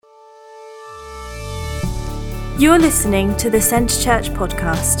You're listening to the Centre Church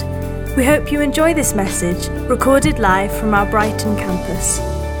podcast. We hope you enjoy this message, recorded live from our Brighton campus.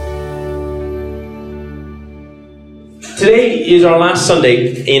 Today is our last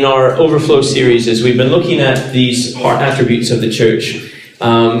Sunday in our Overflow series as we've been looking at these heart attributes of the church.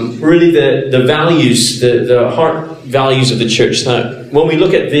 Really the values, the heart values of the church. That when we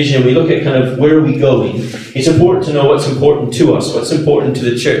look at vision, we look at kind of where are we going. It's important to know what's important to us, what's important to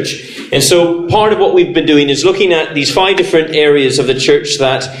the church. And so part of what we've been doing is looking at these 5 different areas of the church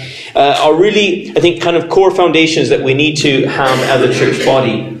that are really, I think, kind of core foundations that we need to have as a church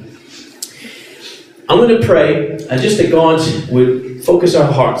body. I'm going to pray, and just that God would focus our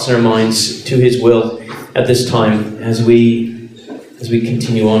hearts and our minds to His will at this time as we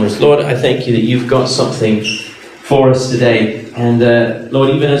continue onwards. Lord, I thank you that you've got something for us today. And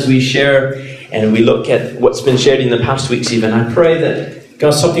Lord, even as we share and we look at what's been shared in the past weeks even, I pray that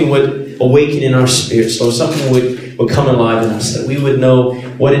God, something would awaken in our spirits, Lord, something would come alive in us, that we would know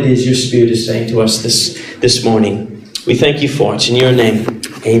what it is your Spirit is saying to us this morning. We thank you for it. In your name,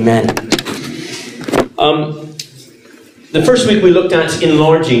 amen. The first week we looked at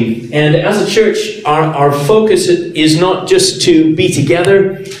enlarging, and as a church, our focus is not just to be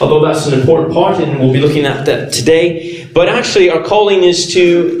together, although that's an important part, and we'll be looking at that today, but actually our calling is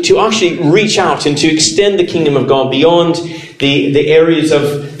to actually reach out and to extend the kingdom of God beyond the areas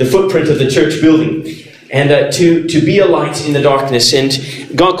of the footprint of the church building, and to be a light in the darkness.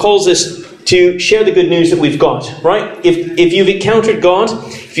 And God calls us to share the good news that we've got, right? If you've encountered God,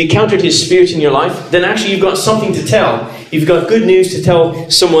 if you encountered His Spirit in your life, then actually you've got something to tell. You've got good news to tell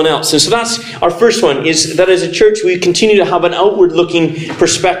someone else. And so that's our first one, is that as a church we continue to have an outward-looking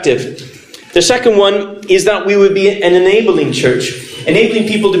perspective. The second one is that we would be an enabling church, enabling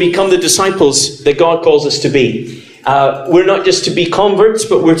people to become the disciples that God calls us to be. We're not just to be converts,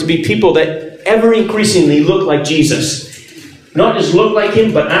 but we're to be people that ever increasingly look like Jesus. Not just look like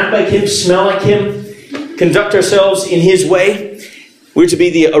Him, but act like Him, smell like Him, conduct ourselves in His way. We're to be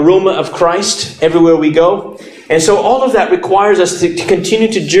the aroma of Christ everywhere we go. And so all of that requires us to continue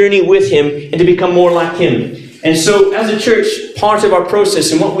to journey with Him and to become more like Him. And so as a church, part of our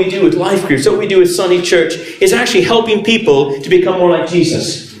process and what we do with life groups, what we do with Sunny Church, is actually helping people to become more like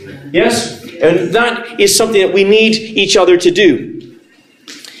Jesus. Yes? And that is something that we need each other to do.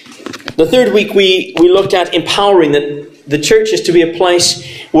 The third week we looked at empowering, that the church is to be a place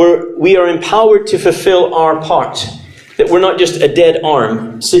where we are empowered to fulfill our part. That we're not just a dead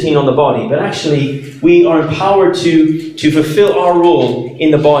arm sitting on the body, but actually we are empowered to fulfill our role in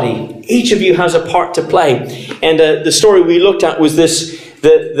the body. Each of you has a part to play. And the story we looked at was this,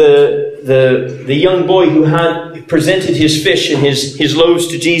 the young boy who had presented his fish and his loaves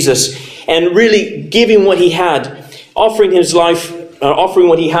to Jesus, and really giving what he had, offering his life, offering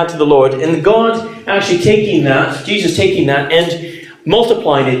what he had to the Lord. And God actually taking that, Jesus taking that and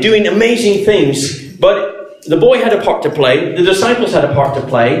multiplying it, doing amazing things. But the boy had a part to play, the disciples had a part to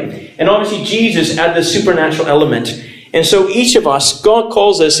play, and obviously Jesus added the supernatural element. And so each of us, God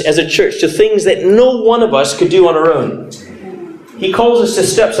calls us as a church to things that no one of us could do on our own. He calls us to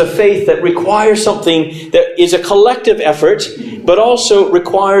steps of faith that require something that is a collective effort, but also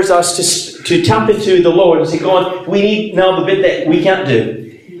requires us to tap into the Lord and say, God, we need now the bit that we can't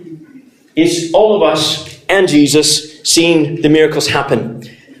do. It's all of us and Jesus seeing the miracles happen.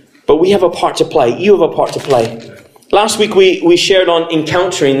 But we have a part to play. You have a part to play. Last week we shared on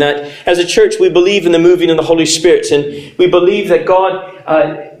encountering that as a church we believe in the moving of the Holy Spirit, and we believe that God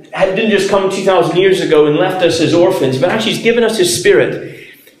didn't just come 2,000 years ago and left us as orphans, but actually He's given us His Spirit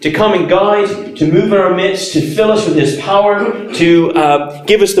to come and guide, to move in our midst, to fill us with His power, to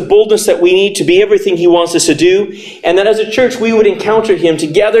give us the boldness that we need to be everything He wants us to do. And that as a church we would encounter Him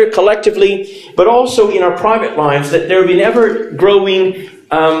together, collectively, but also in our private lives, that there would be an ever-growing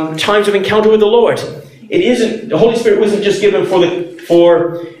times of encounter with the Lord. The Holy Spirit wasn't just given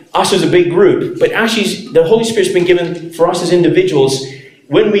for us as a big group, but actually the Holy Spirit's been given for us as individuals.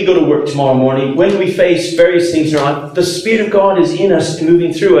 When we go to work tomorrow morning, when we face various things in our life, the Spirit of God is in us,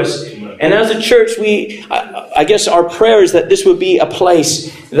 moving through us. And as a church, I guess our prayer is that this would be a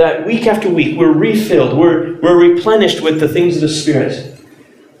place that week after week we're refilled, we're replenished with the things of the Spirit.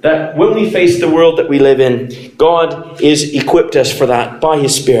 That when we face the world that we live in, God is equipped us for that by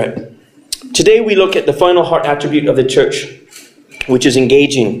His Spirit. Today we look at the final heart attribute of the church, which is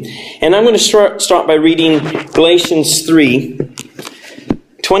engaging. And I'm going to start by reading Galatians 3,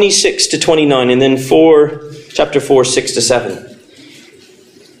 26 to 29, and then chapter 4, 6 to 7.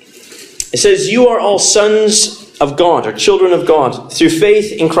 It says, "You are all sons of God, or children of God, through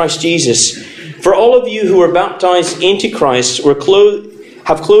faith in Christ Jesus. For all of you who were baptized into Christ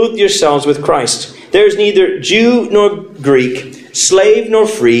have clothed yourselves with Christ. There is neither Jew nor Greek, slave nor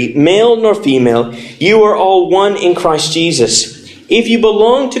free, male nor female. You are all one in Christ Jesus. If you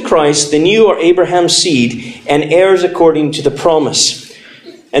belong to Christ, then you are Abraham's seed and heirs according to the promise.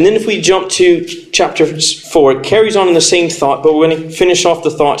 And then if we jump to chapter 4, it carries on in the same thought, but we're going to finish off the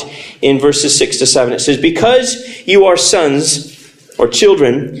thought in verses 6 to 7. It says, because you are sons or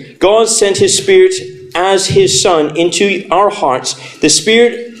children, God sent his Spirit as his Son into our hearts. The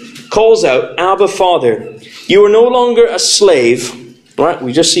Spirit calls out, Abba, Father. You are no longer a slave. Right?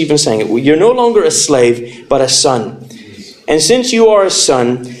 We just even sang it. You're no longer a slave, but a son. And since you are a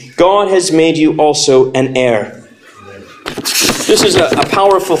son, God has made you also an heir. This is a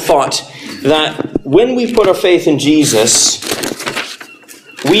powerful thought, that when we put our faith in Jesus,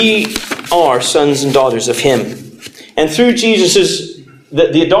 we are sons and daughters of him. And through Jesus'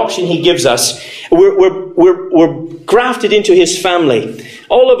 the adoption he gives us, we're grafted into his family.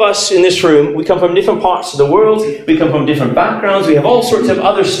 All of us in this room, we come from different parts of the world. We come from different backgrounds. We have all sorts of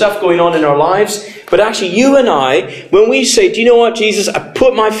other stuff going on in our lives. But actually, you and I, when we say, do you know what, Jesus, I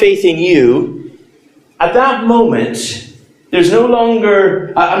put my faith in you, at that moment, I'm no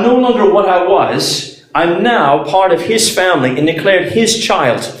longer what I was. I'm now part of his family and declared his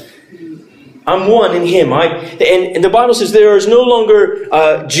child. I'm one in him. And the Bible says there is no longer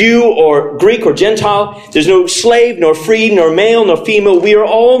Jew or Greek or Gentile. There's no slave, nor free, nor male, nor female. We are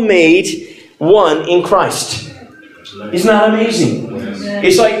all made one in Christ. Isn't that amazing?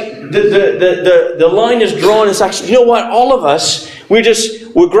 It's like the line is drawn. It's actually, you know what? All of us,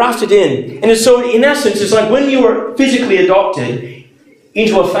 we're grafted in. And so in essence, it's like when you were physically adopted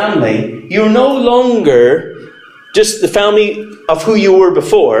into a family, you're no longer just the family of who you were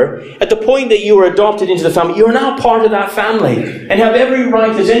before. At the point that you were adopted into the family, you are now part of that family and have every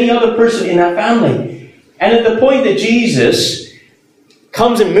right as any other person in that family. And at the point that Jesus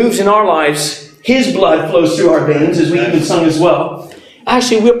comes and moves in our lives, his blood flows through our veins, as we even sung as well.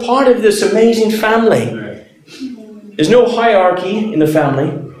 Actually, we're part of this amazing family. There's no hierarchy in the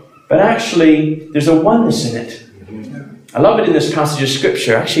family, but actually there's a oneness in it. I love it in this passage of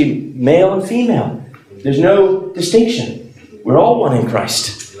Scripture. Actually, male and female. There's no distinction. We're all one in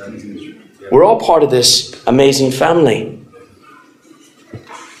Christ. We're all part of this amazing family.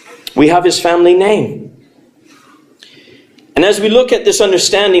 We have his family name. And as we look at this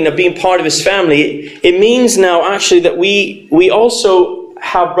understanding of being part of his family, it means now actually that we also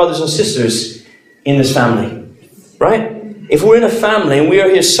have brothers and sisters in this family. Right? If we're in a family and we are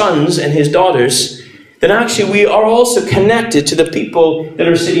his sons and his daughters, then actually we are also connected to the people that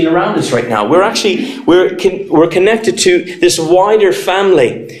are sitting around us right now. We're connected to this wider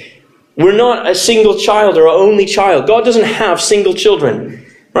family. We're not a single child or an only child. God doesn't have single children,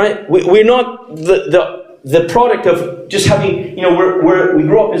 right? We're not the product of just having, we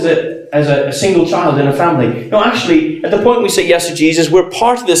grew up as a single child in a family. No, actually, at the point we say yes to Jesus, we're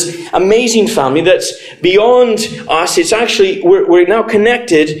part of this amazing family that's beyond us. It's actually, we're now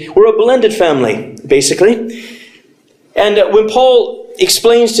connected. We're a blended family, basically. And when Paul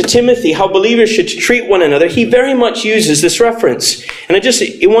explains to Timothy how believers should treat one another, he very much uses this reference. And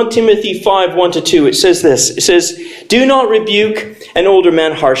in 1 Timothy 5, 1-2, it says this. It says, do not rebuke an older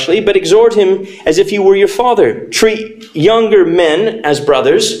man harshly, but exhort him as if he were your father. Treat younger men as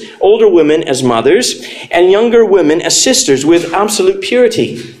brothers, older women as mothers, and younger women as sisters with absolute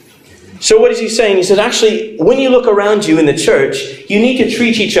purity. So what is he saying? He said, actually, when you look around you in the church, you need to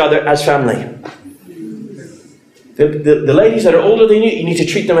treat each other as family. The ladies that are older than you need to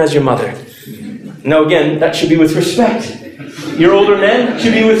treat them as your mother. Now again, that should be with respect. Your older men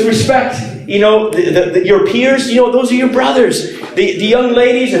should be with respect. Your peers, those are your brothers. The young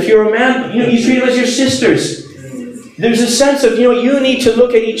ladies, if you're a man, you treat them as your sisters. There's a sense of, you need to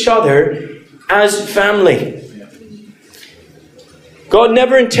look at each other as family. God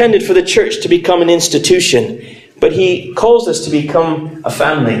never intended for the church to become an institution, but he calls us to become a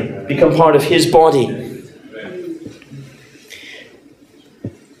family, become part of his body.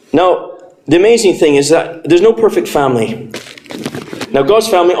 Now, the amazing thing is that there's no perfect family. Now, God's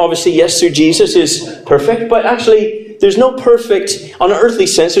family, obviously, yes, through Jesus is perfect, but actually, there's no perfect, on an earthly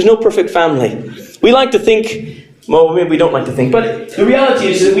sense, there's no perfect family. We like to think, well, maybe we don't like to think, but the reality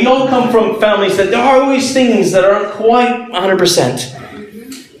is that we all come from families that there are always things that aren't quite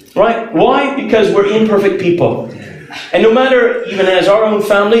 100%. Right? Why? Because we're imperfect people. And no matter, even as our own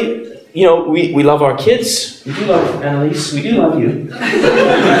family, we love our kids. We do love Annalise. We do love you.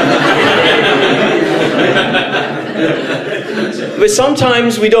 But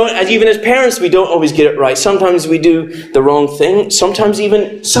sometimes we don't, even as parents, we don't always get it right. Sometimes we do the wrong thing. Sometimes,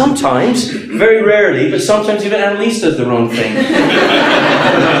 very rarely, but sometimes even Annalise does the wrong thing.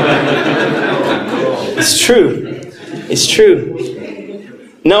 true. It's true.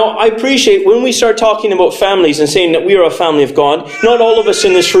 Now, I appreciate when we start talking about families and saying that we are a family of God, not all of us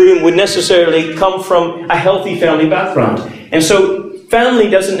in this room would necessarily come from a healthy family background. And so, family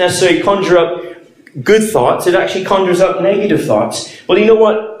doesn't necessarily conjure up good thoughts. It actually conjures up negative thoughts. Well, you know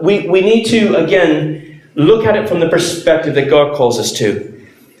what? We need to, again, look at it from the perspective that God calls us to.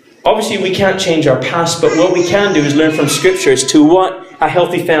 Obviously, we can't change our past, but what we can do is learn from Scripture as to what a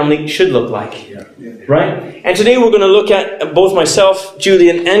healthy family should look like. Right? And today we're going to look at, both myself,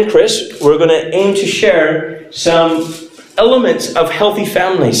 Julian, and Chris, we're going to aim to share some elements of healthy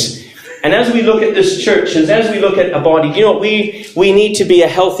families. And as we look at this church, and as we look at a body, you know, we need to be a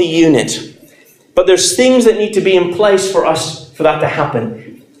healthy unit. But there's things that need to be in place for us, for that to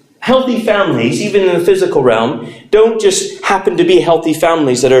happen. Healthy families, even in the physical realm, don't just happen to be healthy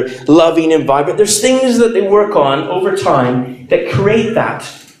families that are loving and vibrant. There's things that they work on over time that create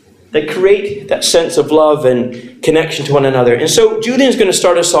that sense of love and connection to one another. And so Julian's going to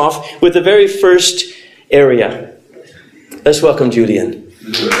start us off with the very first area. Let's welcome Julian.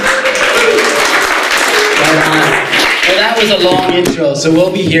 Well, that was a long intro, so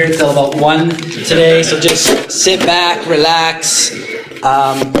we'll be here till about 1 today, so just sit back, relax.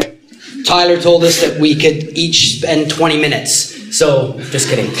 Tyler told us that we could each spend 20 minutes. So, just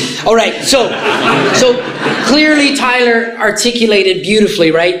kidding. All right, so clearly Tyler articulated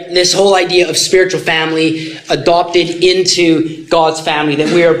beautifully, right? This whole idea of spiritual family adopted into God's family,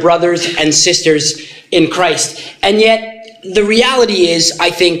 that we are brothers and sisters in Christ. And yet, the reality is,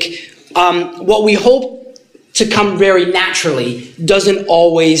 I think, what we hope to come very naturally doesn't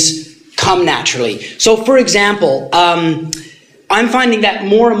always come naturally. So, for example, I'm finding that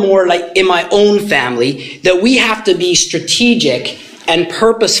more and more, like in my own family, that we have to be strategic and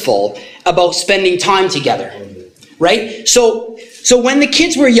purposeful about spending time together, right? So when the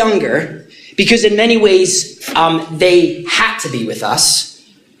kids were younger, because in many ways they had to be with us,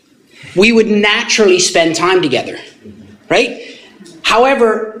 we would naturally spend time together, right?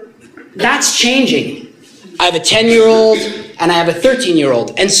 However, that's changing. I have a 10-year-old and I have a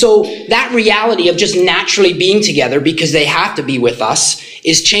 13-year-old. And so that reality of just naturally being together because they have to be with us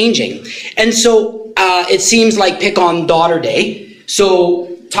is changing. And so it seems like pick on daughter day.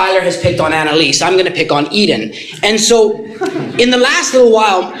 So Tyler has picked on Annalise. I'm going to pick on Eden. And so in the last little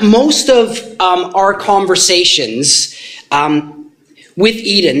while, most of our conversations with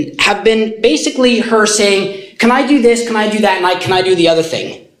Eden have been basically her saying, can I do this? Can I do that? And can I do the other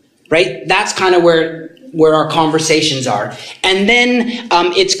thing? Right? That's kind of where our conversations are. And then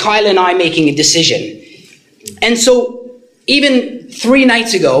it's Kyle and I making a decision. And so even 3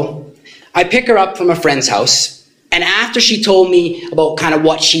 nights ago, I pick her up from a friend's house. And after she told me about kind of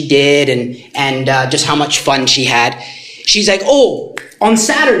what she did and just how much fun she had, she's like, oh, on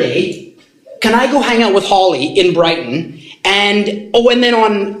Saturday, can I go hang out with Holly in Brighton? And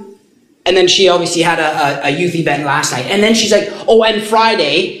then she obviously had a youth event last night. And then she's like, oh, and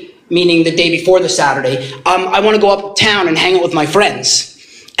Friday, meaning the day before the Saturday, I want to go uptown and hang out with my friends.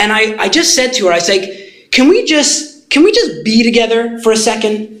 And I just said to her, I was like, can we just be together for a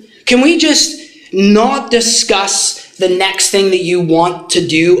second? Can we just not discuss the next thing that you want to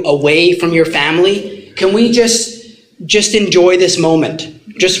do away from your family? Can we just enjoy this moment?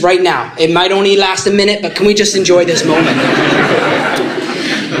 Just right now. It might only last a minute, but can we just enjoy this moment?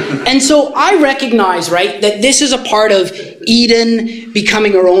 And so I recognize, right, that this is a part of Eden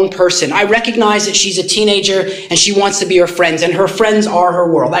becoming her own person. I recognize that she's a teenager and she wants to be her friends, and her friends are her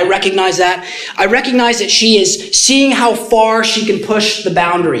world. I recognize that. I recognize that she is seeing how far she can push the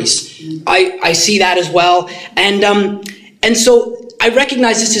boundaries. I see that as well. And so I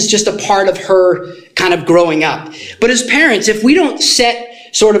recognize this is just a part of her kind of growing up. But as parents, if we don't set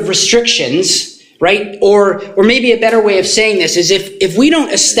sort of restrictions, right? Or maybe a better way of saying this is if we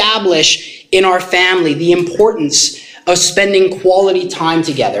don't establish in our family the importance of spending quality time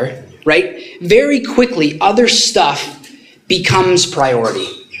together, right? Very quickly, other stuff becomes priority,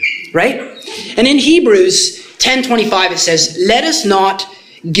 right? And in Hebrews 10:25, it says, let us not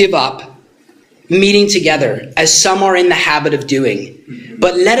give up meeting together as some are in the habit of doing,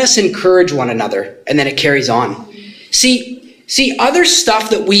 but let us encourage one another. And then it carries on. See, other stuff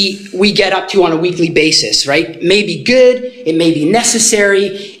that we get up to on a weekly basis, right, may be good, it may be necessary,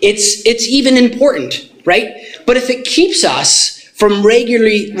 it's even important, right? But if it keeps us from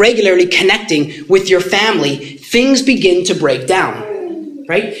regularly connecting with your family, things begin to break down,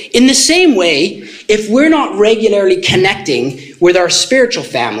 right? In the same way, if we're not regularly connecting with our spiritual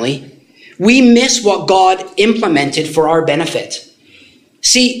family, we miss what God implemented for our benefit.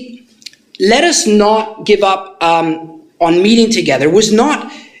 See, let us not give up on meeting together was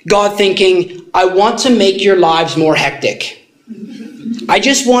not God thinking, I want to make your lives more hectic. I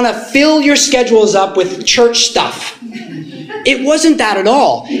just want to fill your schedules up with church stuff. It wasn't that at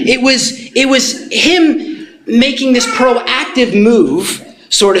all. It was him making this proactive move,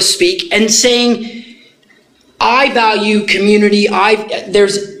 so to speak, and saying, I value community.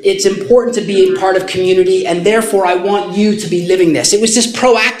 It's important to be a part of community, and therefore I want you to be living this. It was this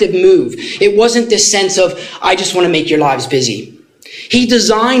proactive move. It wasn't this sense of, I just want to make your lives busy. He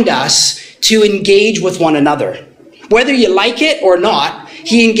designed us to engage with one another. Whether you like it or not,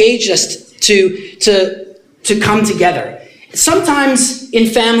 he engaged us to come together. Sometimes in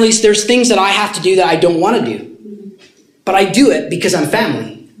families, there's things that I have to do that I don't want to do. But I do it because I'm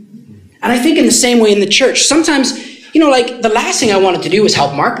family. And I think in the same way in the church, sometimes, like the last thing I wanted to do was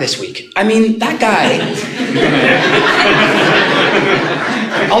help Mark this week. I mean, that guy,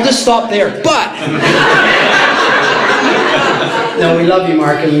 I'll just stop there. But, no, we love you,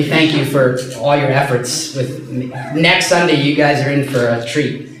 Mark, and we thank you for all your efforts. Next Sunday, you guys are in for a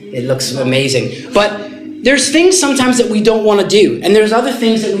treat. It looks amazing. But there's things sometimes that we don't want to do, and there's other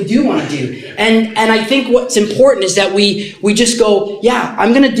things that we do want to do. And I think what's important is that we just go, yeah, I'm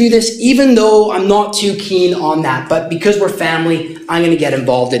going to do this even though I'm not too keen on that. But because we're family, I'm going to get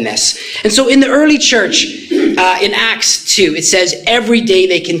involved in this. And so in the early church, in Acts 2, it says every day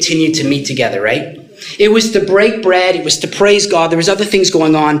they continued to meet together, right? It was to break bread. It was to praise God. There was other things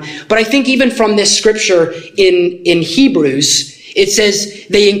going on. But I think even from this scripture in Hebrews, it says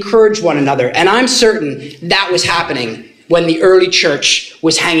they encouraged one another. And I'm certain that was happening when the early church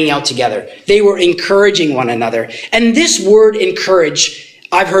was hanging out together. They were encouraging one another. And this word encourage,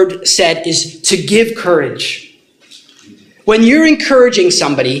 I've heard said, is to give courage. When you're encouraging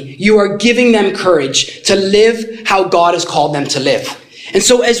somebody, you are giving them courage to live how God has called them to live. And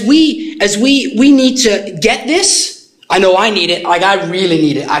so as we need to get this, I know I need it. Like, I really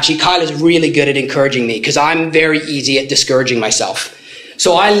need it. Actually, Kyle is really good at encouraging me because I'm very easy at discouraging myself.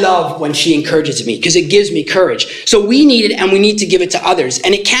 So I love when she encourages me because it gives me courage. So we need it, and we need to give it to others.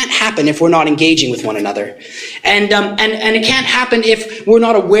 And it can't happen if we're not engaging with one another. And it can't happen if we're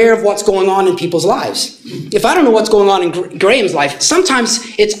not aware of what's going on in people's lives. If I don't know what's going on in Graham's life, sometimes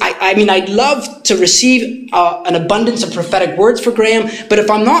I'd love to receive an abundance of prophetic words for Graham, but if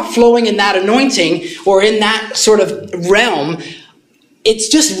I'm not flowing in that anointing or in that sort of realm, it's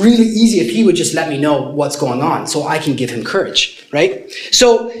just really easy if he would just let me know what's going on so I can give him courage, right?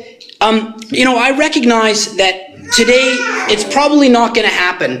 So, I recognize that today it's probably not going to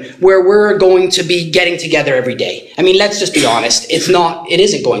happen where we're going to be getting together every day. I mean, let's just be honest. It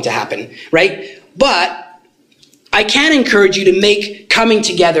isn't going to happen, right? But I can encourage you to make coming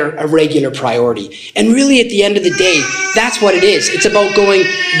together a regular priority. And really, at the end of the day, that's what it is. It's about going,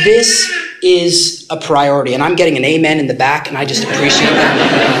 this is a priority. And I'm getting an amen in the back, and I just appreciate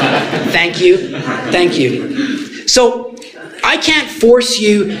that. Thank you. Thank you. So I can't force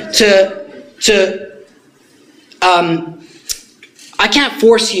you I can't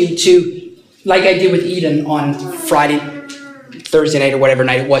force you to, like I did with Eden on Thursday night or whatever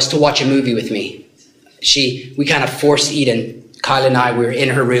night it was, to watch a movie with me. We kind of forced Eden. Kyle and I, we were in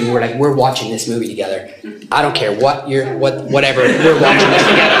her room. We were like, we're watching this movie together. I don't care whatever. We're watching this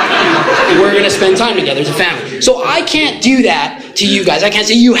together. We're going to spend time together as a family. So I can't do that to you guys. I can't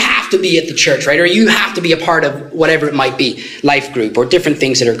say you have to be at the church, right? Or you have to be a part of whatever it might be, life group or different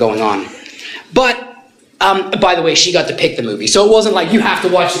things that are going on. But by the way, she got to pick the movie. So it wasn't like you have to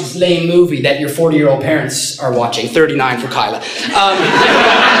watch this lame movie that your 40-year-old parents are watching. 39 for Kyla.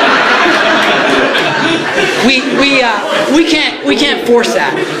 We can't force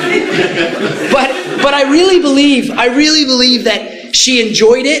that. But I really believe that she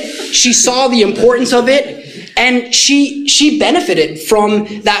enjoyed it. She saw the importance of it, and she benefited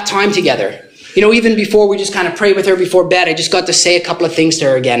from that time together. Even before we just kind of prayed with her before bed, I just got to say a couple of things to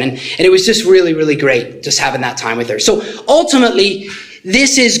her again. And it was just really, really great just having that time with her. So ultimately,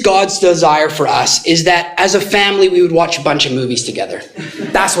 this is God's desire for us, is that as a family, we would watch a bunch of movies together.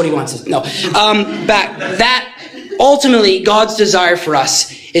 That's what he wants us to know. Ultimately, God's desire for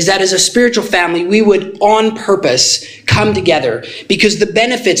us is that as a spiritual family, we would on purpose come together because the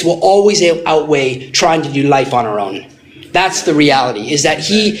benefits will always outweigh trying to do life on our own. That's the reality, is that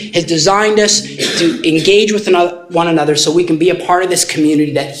he has designed us to engage with one another so we can be a part of this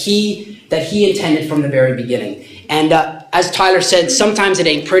community that he intended from the very beginning. And as Tyler said, sometimes it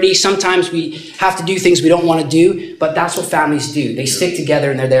ain't pretty. Sometimes we have to do things we don't want to do, but that's what families do. They stick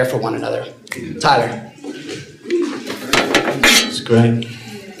together and they're there for one another. Tyler. That's great.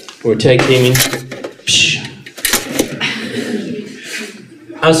 We're tag teaming.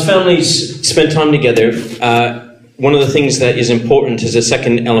 As families spend time together, one of the things that is important as a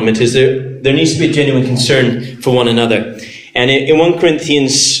second element is there needs to be a genuine concern for one another. And in 1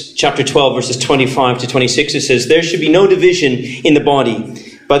 Corinthians chapter 12, verses 25 to 26, it says, "There should be no division in the body,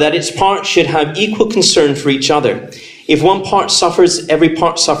 but that its parts should have equal concern for each other. If one part suffers, every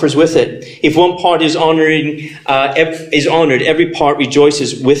part suffers with it. If one part is honored, every part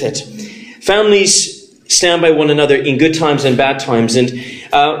rejoices with it." Families stand by one another in good times and bad times. And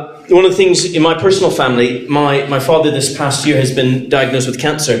one of the things in my personal family, my father this past year has been diagnosed with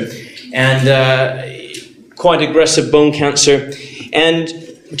cancer, and quite aggressive bone cancer. And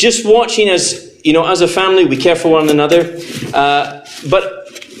just watching as a family, we care for one another. But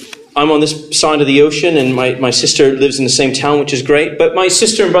I'm on this side of the ocean, and my sister lives in the same town, which is great. But my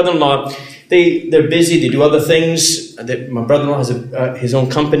sister and brother-in-law, they're busy. They do other things. My brother-in-law has his own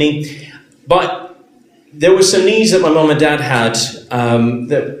company. But there were some needs that my mom and dad had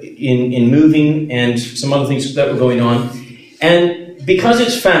that in moving and some other things that were going on. And because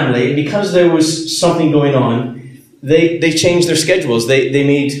it's family, and because there was something going on, they changed their schedules. They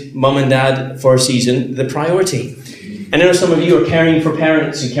made mom and dad for a season the priority. And I know some of you are caring for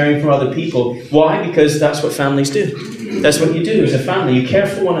parents and caring for other people. Why? Because that's what families do. That's what you do as a family. You care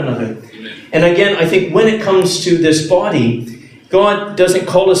for one another. And again, I think when it comes to this body, God doesn't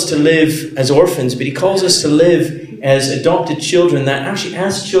call us to live as orphans, but He calls us to live as adopted children, that actually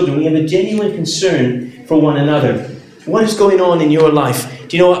as children we have a genuine concern for one another. What is going on in your life?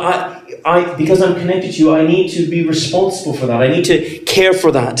 Do you know, because I'm connected to you, I need to be responsible for that. I need to care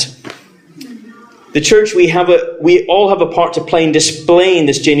for that. The church, we all have a part to play in displaying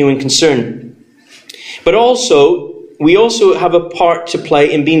this genuine concern. But we also have a part to play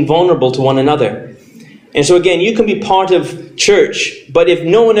in being vulnerable to one another. And so again, you can be part of church, but if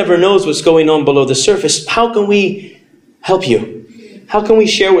no one ever knows what's going on below the surface, how can we help you? How can we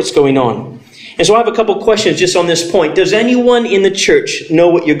share what's going on? And so I have a couple questions just on this point. Does anyone in the church know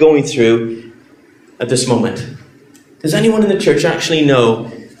what you're going through at this moment? Does anyone in the church actually know?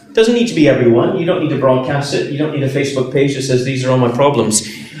 It doesn't need to be everyone. You don't need to broadcast it. You don't need a Facebook page that says, "These are all my problems."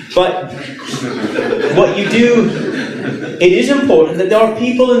 But what you do, it is important that there are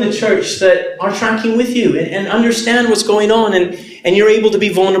people in the church that are tracking with you and understand what's going on, and you're able to be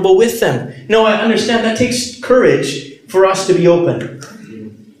vulnerable with them. No, I understand that takes courage for us to be open.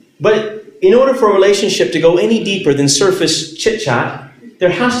 But in order for a relationship to go any deeper than surface chit-chat,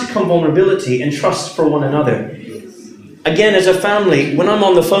 there has to come vulnerability and trust for one another. Again, as a family, when I'm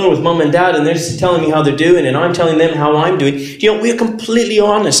on the phone with mom and dad and they're just telling me how they're doing and I'm telling them how I'm doing, we're completely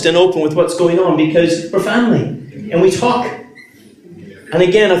honest and open with what's going on because we're family and we talk. And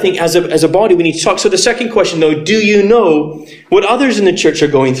again, I think as a body, we need to talk. So the second question, though, do you know what others in the church are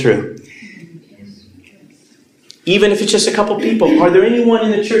going through? Even if it's just a couple people. Are there anyone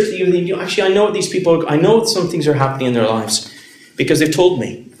in the church that you think, actually, I know what these people are, I know some things are happening in their lives because they've told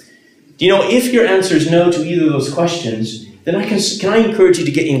me. If your answer is no to either of those questions, then can I encourage you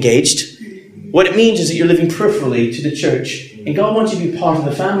to get engaged? What it means is that you're living peripherally to the church, and God wants you to be part of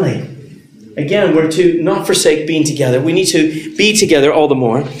the family. Again, we're to not forsake being together. We need to be together all the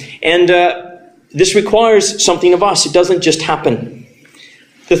more. And this requires something of us. It doesn't just happen.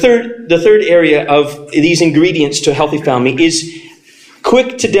 The third area of these ingredients to a healthy family is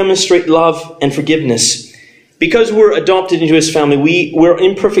quick to demonstrate love and forgiveness. Because we're adopted into His family, we're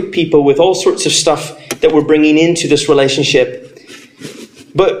imperfect people with all sorts of stuff that we're bringing into this relationship.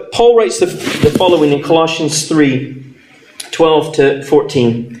 But Paul writes the following in Colossians 3:12 to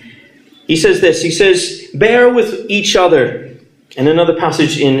 14. He says this, he says, "Bear with each other." And another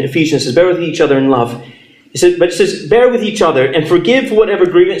passage in Ephesians says, "Bear with each other in love." It says, "Bear with each other and forgive whatever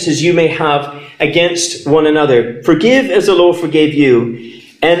grievances you may have against one another. Forgive as the Lord forgave you.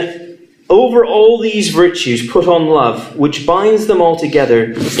 And over all these virtues, put on love, which binds them all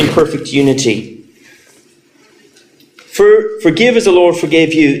together in perfect unity." Forgive as the Lord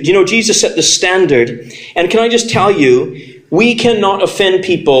forgave you. Jesus set the standard. And can I just tell you, we cannot offend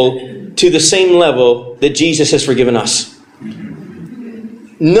people to the same level that Jesus has forgiven us.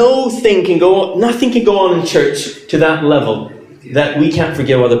 Nothing can go on in church to that level that we can't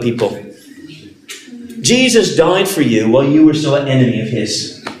forgive other people. Jesus died for you while you were still an enemy of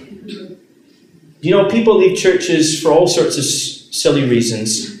His. People leave churches for all sorts of silly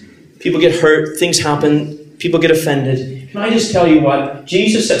reasons. People get hurt, things happen, people get offended. Can I just tell you what?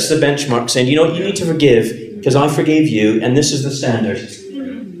 Jesus sets the benchmark saying, you need to forgive because I forgave you and this is the standard.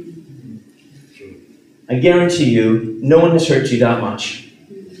 I guarantee you, no one has hurt you that much.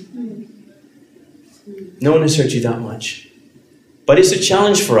 No one has hurt you that much. But it's a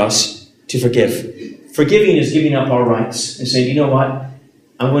challenge for us to forgive. Forgiving is giving up our rights and saying, you know what?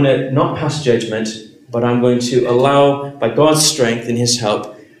 I'm going to not pass judgment, but I'm going to allow, by God's strength and his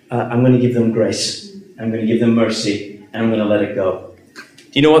help, I'm going to give them grace. I'm going to give them mercy, and I'm going to let it go.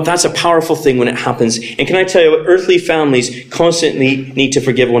 You know what? That's a powerful thing when it happens. And can I tell you what? Earthly families constantly need to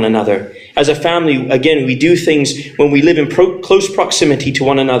forgive one another. As a family, again, we do things when we live in close proximity to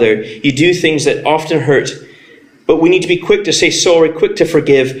one another. You do things that often hurt. But we need to be quick to say sorry, quick to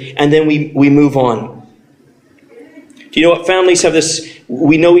forgive, and then we move on. Do you know what? Families have this,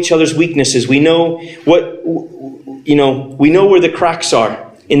 we know each other's weaknesses. We know we know where the cracks are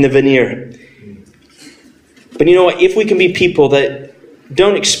in the veneer. But you know what? If we can be people that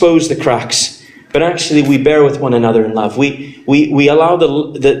don't expose the cracks, but actually we bear with one another in love. We allow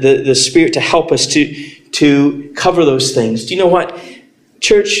the Spirit to help us to cover those things. Do you know what?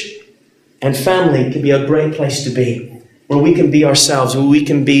 Church and family can be a great place to be, where we can be ourselves, where we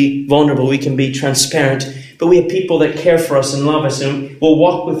can be vulnerable, we can be transparent, but we have people that care for us and love us and will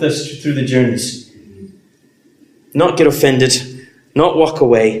walk with us through the journeys. Not get offended, not walk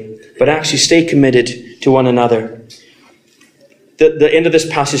away, but actually stay committed to one another. The end of this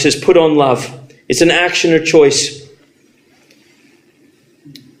passage says, put on love. It's an action or choice. 1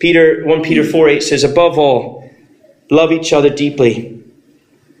 Peter 4:8 says, above all, love each other deeply,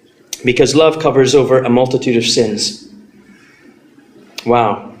 because love covers over a multitude of sins.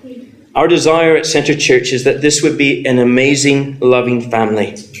 Wow. Our desire at Centre Church is that this would be an amazing, loving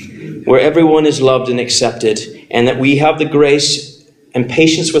family, where everyone is loved and accepted, and that we have the grace and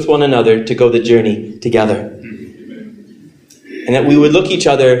patience with one another to go the journey together. And that we would look each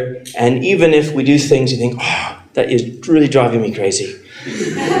other, and even if we do things you think, oh, that is really driving me crazy.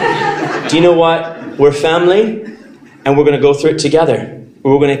 Do you know what? We're family, and we're going to go through it together.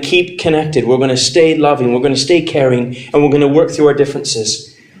 We're going to keep connected. We're going to stay loving. We're going to stay caring, and we're going to work through our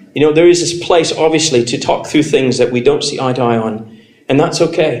differences. You know, there is this place, obviously, to talk through things that we don't see eye to eye on, and that's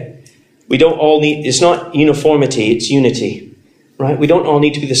okay. We don't all need, it's not uniformity, it's unity, right? We don't all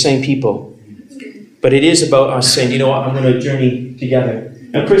need to be the same people. But it is about us saying, you know what, I'm going to journey together.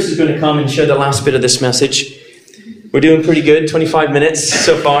 Now Chris is going to come and share the last bit of this message. We're doing pretty good, 25 minutes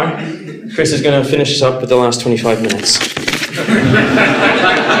so far. Chris is going to finish us up with the last 25 minutes.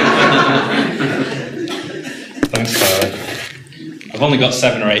 Thanks, Tyler. I've only got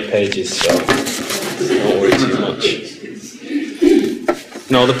 7 or 8 pages, so don't worry too much.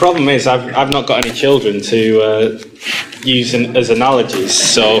 No, the problem is I've not got any children to use as analogies,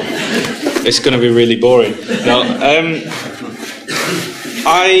 so it's going to be really boring. No,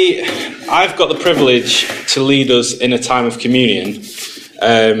 I've got the privilege to lead us in a time of communion,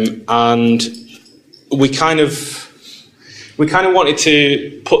 and we kind of wanted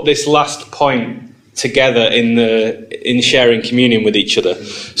to put this last point together in sharing communion with each other.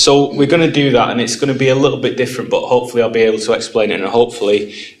 So we're going to do that, and it's going to be a little bit different, but hopefully I'll be able to explain it, and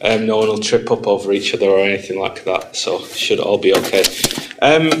hopefully no one will trip up over each other or anything like that. So it should all be okay.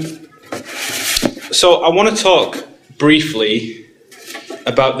 So I want to talk briefly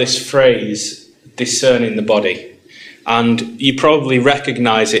about this phrase, discerning the body. And you probably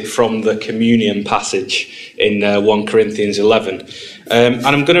recognise it from the communion passage in 1 Corinthians 11. And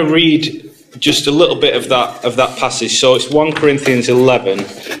I'm going to read just a little bit of that passage. So it's 1 Corinthians 11,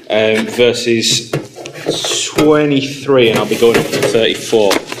 verses 23, and I'll be going up to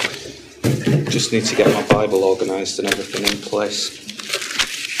 34. Just need to get my Bible organised and everything in place.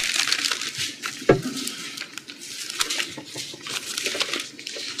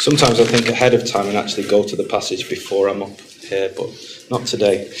 Sometimes I think ahead of time and actually go to the passage before I'm up here, but not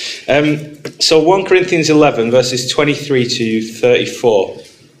today. So 1 Corinthians 11, verses 23 to 34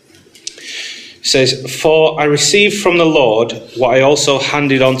 says, "For I received from the Lord what I also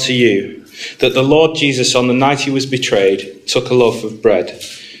handed on to you, that the Lord Jesus, on the night he was betrayed, took a loaf of bread.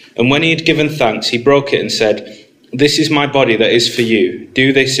 And when he had given thanks, he broke it and said, 'This is my body that is for you.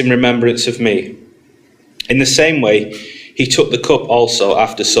 Do this in remembrance of me.' In the same way, he took the cup also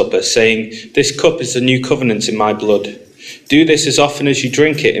after supper, saying, 'This cup is the new covenant in my blood. Do this as often as you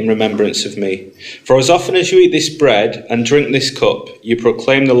drink it in remembrance of me. For as often as you eat this bread and drink this cup, you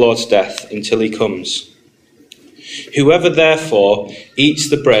proclaim the Lord's death until he comes. Whoever therefore eats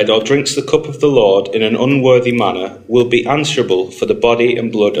the bread or drinks the cup of the Lord in an unworthy manner will be answerable for the body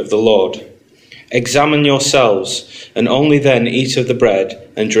and blood of the Lord. Examine yourselves, and only then eat of the bread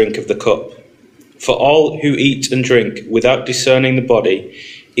and drink of the cup. For all who eat and drink without discerning the body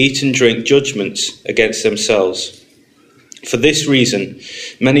eat and drink judgments against themselves. For this reason,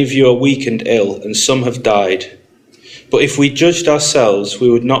 many of you are weak and ill, and some have died. But if we judged ourselves, we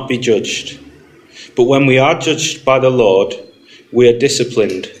would not be judged. But when we are judged by the Lord, we are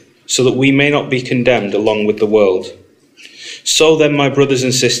disciplined, so that we may not be condemned along with the world. So then, my brothers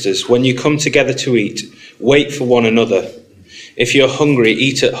and sisters, when you come together to eat, wait for one another. If you're hungry,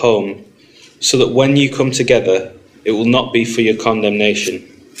 eat at home, so that when you come together, it will not be for your condemnation.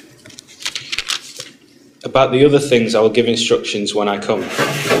 About the other things, I will give instructions when I come.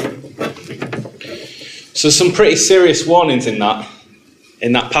 So some pretty serious warnings in that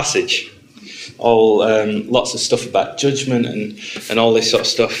passage. Lots of stuff about judgment and all this sort of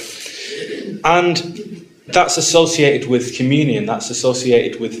stuff. And that's associated with communion. That's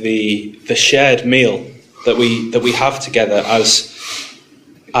associated with the shared meal that we have together as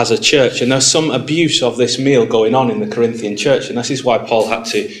a church. And there's some abuse of this meal going on in the Corinthian church, and this is why Paul had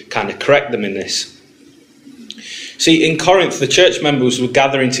to kind of correct them in this. See, in Corinth, the church members were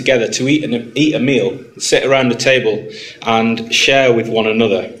gathering together to eat a meal, sit around a table and share with one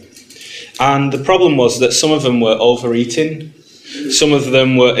another. And the problem was that some of them were overeating, some of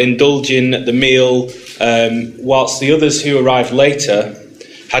them were indulging at the meal, whilst the others who arrived later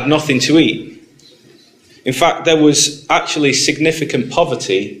had nothing to eat. In fact, there was actually significant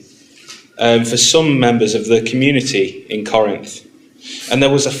poverty for some members of the community in Corinth. And there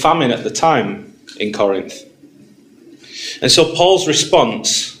was a famine at the time in Corinth. And so Paul's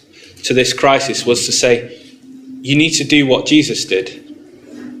response to this crisis was to say, you need to do what Jesus did.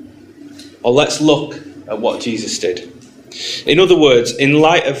 Or let's look at what Jesus did. In other words, in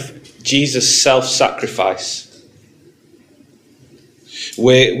light of Jesus' self-sacrifice,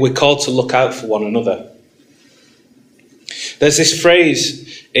 we're called to look out for one another. There's this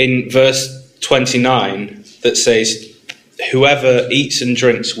phrase in verse 29 that says, whoever eats and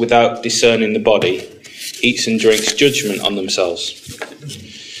drinks without discerning the body eats and drinks judgment on themselves.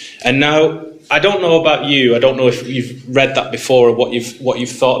 And now, I don't know about you. I don't know if you've read that before or what you've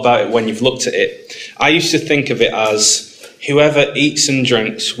thought about it when you've looked at it. I used to think of it as whoever eats and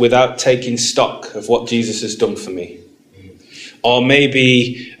drinks without taking stock of what Jesus has done for me. Or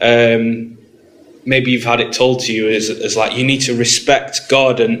maybe you've had it told to you as like you need to respect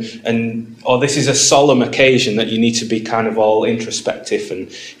God or this is a solemn occasion that you need to be kind of all introspective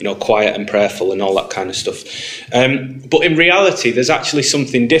and quiet and prayerful and all that kind of stuff. But in reality, there's actually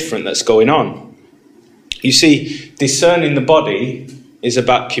something different that's going on. You see, discerning the body is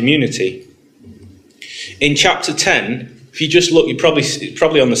about community. In chapter 10, if you just look, you're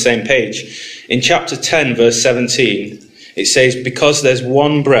probably on the same page. In chapter 10, verse 17, it says, because there's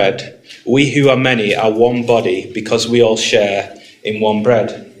one bread, we who are many are one body because we all share in one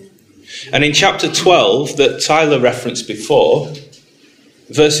bread. And in chapter 12 that Tyler referenced before,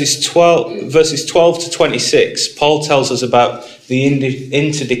 verses 12 to 26, Paul tells us about the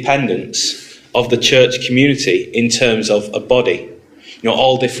interdependence of the church community in terms of a body.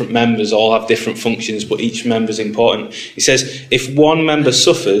 All different members all have different functions, but each member is important. He says, if one member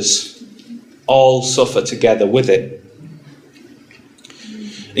suffers, all suffer together with it.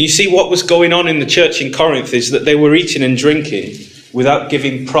 And you see what was going on in the church in Corinth is that they were eating and drinking without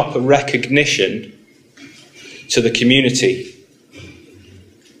giving proper recognition to the community.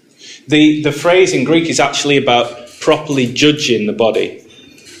 The phrase in Greek is actually about properly judging the body.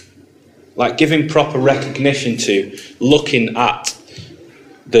 Like giving proper recognition to looking at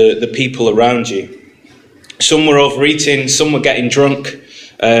the people around you. Some were overeating, some were getting drunk.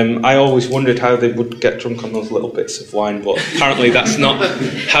 I always wondered how they would get drunk on those little bits of wine, but apparently that's not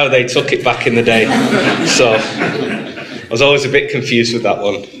how they took it back in the day. So I was always a bit confused with that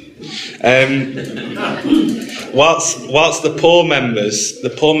one. Whilst the poor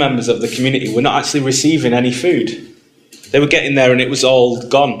members of the community were not actually receiving any food. They were getting there and it was all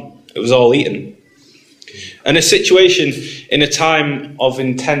gone. It was all eaten. And a situation in a time of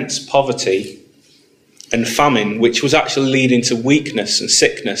intense poverty and famine, which was actually leading to weakness and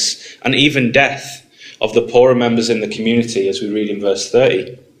sickness and even death of the poorer members in the community, as we read in verse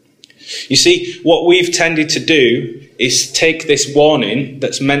 30. You see, what we've tended to do is take this warning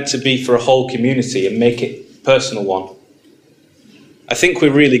that's meant to be for a whole community and make it a personal one. I think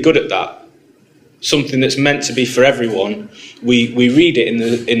we're really good at that. Something that's meant to be for everyone, we read it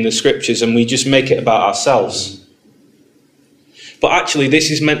in the scriptures and we just make it about ourselves. But actually,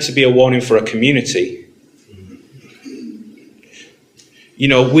 this is meant to be a warning for a community.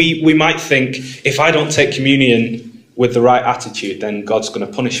 We might think, if I don't take communion with the right attitude, then God's going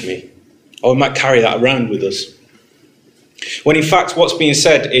to punish me. Or we might carry that around with us. When in fact, what's being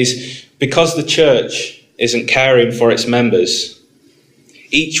said is, because the church isn't caring for its members,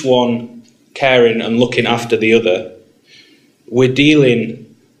 each one caring and looking after the other, we're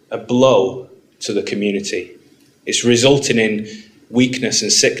dealing a blow to the community. It's resulting in weakness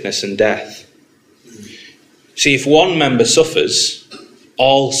and sickness and death. See, if one member suffers,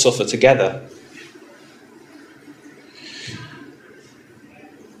 all suffer together.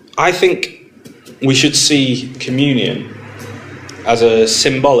 I think we should see communion as a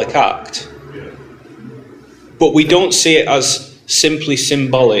symbolic act, but we don't see it as simply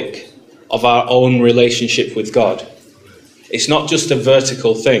symbolic of our own relationship with God. It's not just a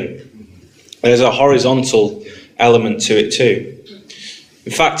vertical thing. There's a horizontal element to it too.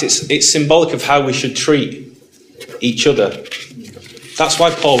 In fact, it's symbolic of how we should treat each other. That's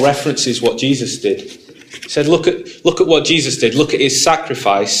why Paul references what Jesus did. He said, look at what Jesus did. Look at his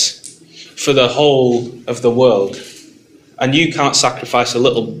sacrifice for the whole of the world. And you can't sacrifice a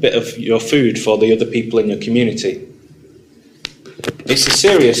little bit of your food for the other people in your community. It's a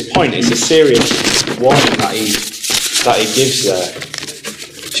serious point. It's a serious warning that he gives there.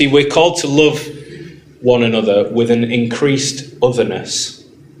 See, we're called to love one another with an increased otherness.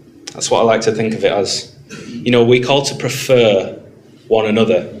 That's what I like to think of it as. We're called to prefer one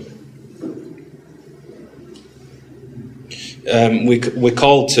another. We're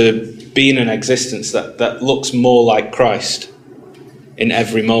called to be in an existence that looks more like Christ in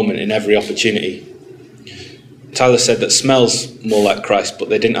every moment, in every opportunity. Tyler said that smells more like Christ, but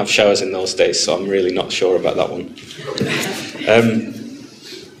they didn't have showers in those days, so I'm really not sure about that one.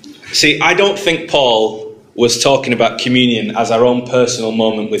 See, I don't think Paul was talking about communion as our own personal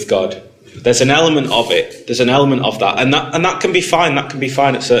moment with God. There's an element of it. There's an element of that. And that can be fine. That can be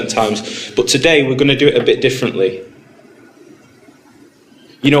fine at certain times. But today we're going to do it a bit differently.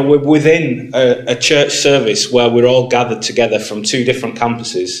 We're within a church service where we're all gathered together from two different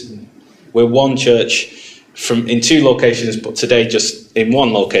campuses. We're one church in two locations, but today just in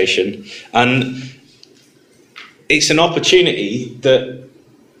one location. And it's an opportunity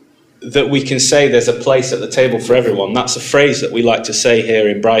that we can say there's a place at the table for everyone. That's a phrase that we like to say here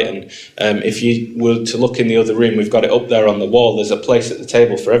in Brighton. If you were to look in the other room, we've got it up there on the wall. There's a place at the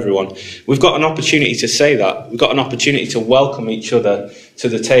table for everyone. We've got an opportunity to say that. We've got an opportunity to welcome each other to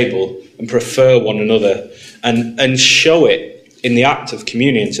the table and prefer one another and show it in the act of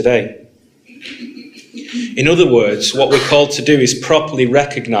communion today. In other words, what we're called to do is properly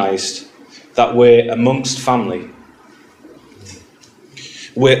recognise that we're amongst family.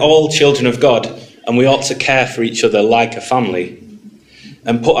 We're all children of God, and we ought to care for each other like a family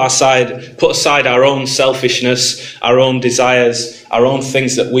and put aside our own selfishness, our own desires, our own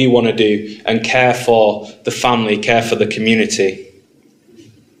things that we want to do, and care for the family, care for the community.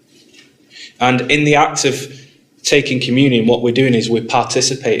 And in the act of taking communion, what we're doing is we're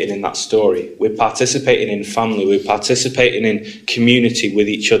participating in that story. We're participating in family. We're participating in community with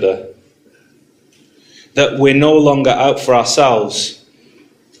each other. That we're no longer out for ourselves,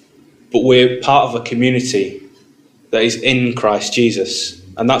 but we're part of a community that is in Christ Jesus,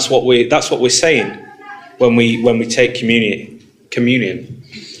 and that's what we're saying when we take communion.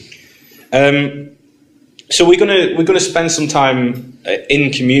 So we're gonna spend some time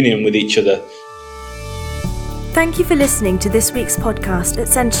in communion with each other. Thank you for listening to this week's podcast at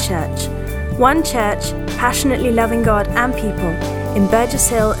Centre Church, one church passionately loving God and people in Burgess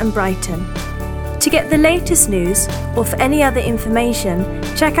Hill and Brighton. To get the latest news or for any other information,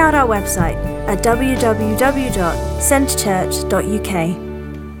 check out our website at www.centrechurch.uk.